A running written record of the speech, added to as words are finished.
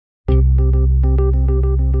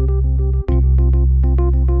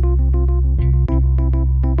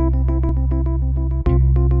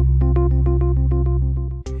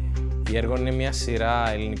Η Ergon είναι μια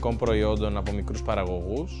σειρά ελληνικών προϊόντων από μικρούς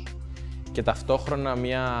παραγωγούς και ταυτόχρονα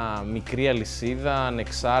μια μικρή αλυσίδα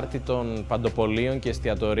ανεξάρτητων παντοπωλείων και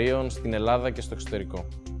εστιατορίων στην Ελλάδα και στο εξωτερικό.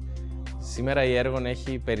 Σήμερα η Ergon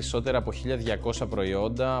έχει περισσότερα από 1.200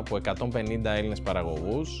 προϊόντα από 150 Έλληνες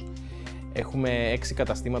παραγωγούς. Έχουμε 6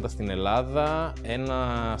 καταστήματα στην Ελλάδα, ένα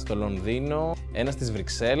στο Λονδίνο, ένα στις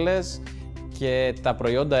Βρυξέλλες και τα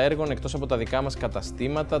προϊόντα Ergon, εκτός από τα δικά μας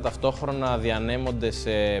καταστήματα, ταυτόχρονα διανέμονται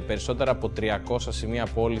σε περισσότερα από 300 σημεία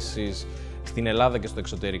πώλησης στην Ελλάδα και στο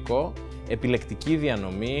εξωτερικό. Επιλεκτική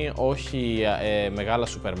διανομή, όχι μεγάλα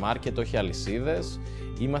σούπερ μάρκετ, όχι αλυσίδες.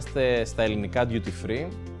 Είμαστε στα ελληνικά duty free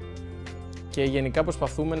και γενικά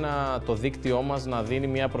προσπαθούμε το δίκτυό μας να δίνει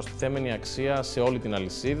μια προστιθέμενη αξία σε όλη την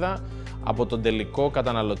αλυσίδα, από τον τελικό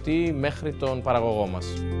καταναλωτή μέχρι τον παραγωγό μας.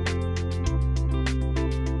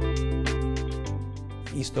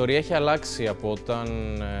 Η ιστορία έχει αλλάξει από όταν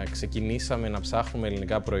ξεκινήσαμε να ψάχνουμε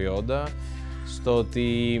ελληνικά προϊόντα, στο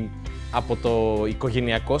ότι από το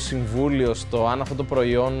οικογενειακό συμβούλιο στο αν αυτό το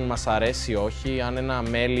προϊόν μας αρέσει ή όχι, αν ένα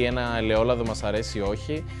μέλι, ένα ελαιόλαδο μας αρέσει ή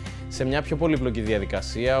όχι, σε μια πιο πολύπλοκη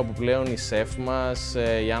διαδικασία, όπου πλέον οι σεφ μας,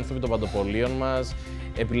 οι άνθρωποι των παντοπωλείων μας,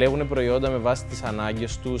 επιλέγουν προϊόντα με βάση τις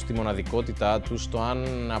ανάγκες τους, τη μοναδικότητά τους, το αν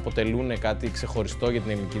αποτελούν κάτι ξεχωριστό για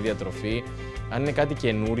την ελληνική διατροφή, αν είναι κάτι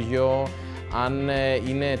καινούριο, αν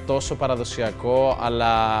είναι τόσο παραδοσιακό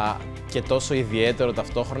αλλά και τόσο ιδιαίτερο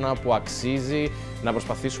ταυτόχρονα που αξίζει να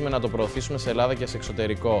προσπαθήσουμε να το προωθήσουμε σε Ελλάδα και σε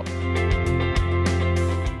εξωτερικό.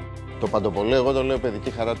 Το παντοπωλείο εγώ το λέω παιδική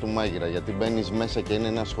χαρά του μάγειρα, γιατί μπαίνεις μέσα και είναι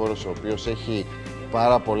ένας χώρος ο οποίος έχει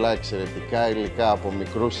πάρα πολλά εξαιρετικά υλικά από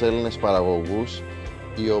μικρούς Έλληνες παραγωγούς,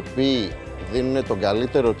 οι οποίοι δίνουν τον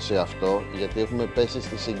καλύτερο τους σε αυτό, γιατί έχουμε πέσει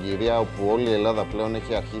στη συγκυρία όπου όλη η Ελλάδα πλέον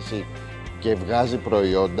έχει αρχίσει και βγάζει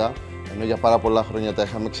προϊόντα, ενώ για πάρα πολλά χρόνια τα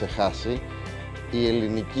είχαμε ξεχάσει. Η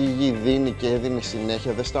ελληνική γη δίνει και έδινε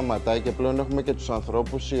συνέχεια, δεν σταματάει και πλέον έχουμε και τους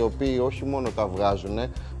ανθρώπους οι οποίοι όχι μόνο τα βγάζουν,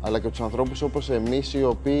 αλλά και τους ανθρώπους όπως εμείς οι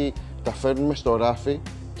οποίοι τα φέρνουμε στο ράφι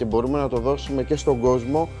και μπορούμε να το δώσουμε και στον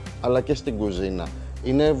κόσμο αλλά και στην κουζίνα.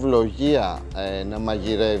 Είναι ευλογία να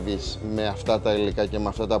μαγειρεύεις με αυτά τα υλικά και με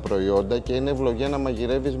αυτά τα προϊόντα και είναι ευλογία να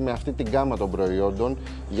μαγειρεύεις με αυτή την γκάμα των προϊόντων,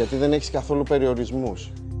 γιατί δεν έχεις καθόλου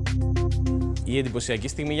περιορισμούς. Η εντυπωσιακή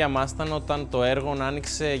στιγμή για μας ήταν όταν το Ergon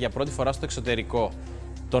άνοιξε για πρώτη φορά στο εξωτερικό.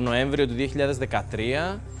 Το Νοέμβριο του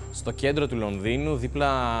 2013, στο κέντρο του Λονδίνου,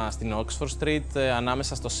 δίπλα στην Oxford Street,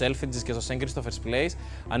 ανάμεσα στο Selfridges και στο St. Christopher's Place,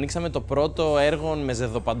 ανοίξαμε το πρώτο Ergon με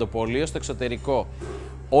ζεδοπαντοπωλείο στο εξωτερικό.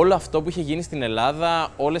 Όλο αυτό που είχε γίνει στην Ελλάδα,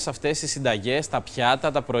 όλες αυτές οι συνταγές, τα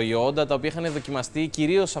πιάτα, τα προϊόντα, τα οποία είχαν δοκιμαστεί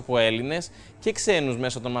κυρίως από Έλληνες και ξένους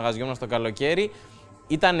μέσω των μαγαζιών μας το καλοκαίρι,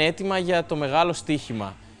 ήταν έτοιμα για το μεγάλο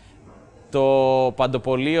στοίχημα. Το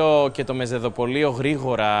παντοπωλείο και το μεζεδοπωλείο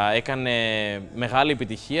γρήγορα έκανε μεγάλη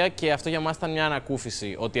επιτυχία και αυτό για μας ήταν μια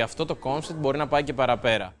ανακούφιση, ότι αυτό το concept μπορεί να πάει και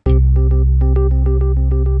παραπέρα.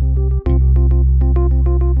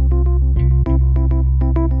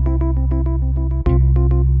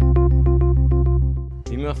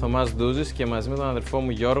 Είμαι ο Thomas Douzis και μαζί με τον αδερφό μου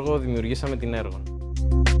Γιώργο δημιουργήσαμε την Ergon.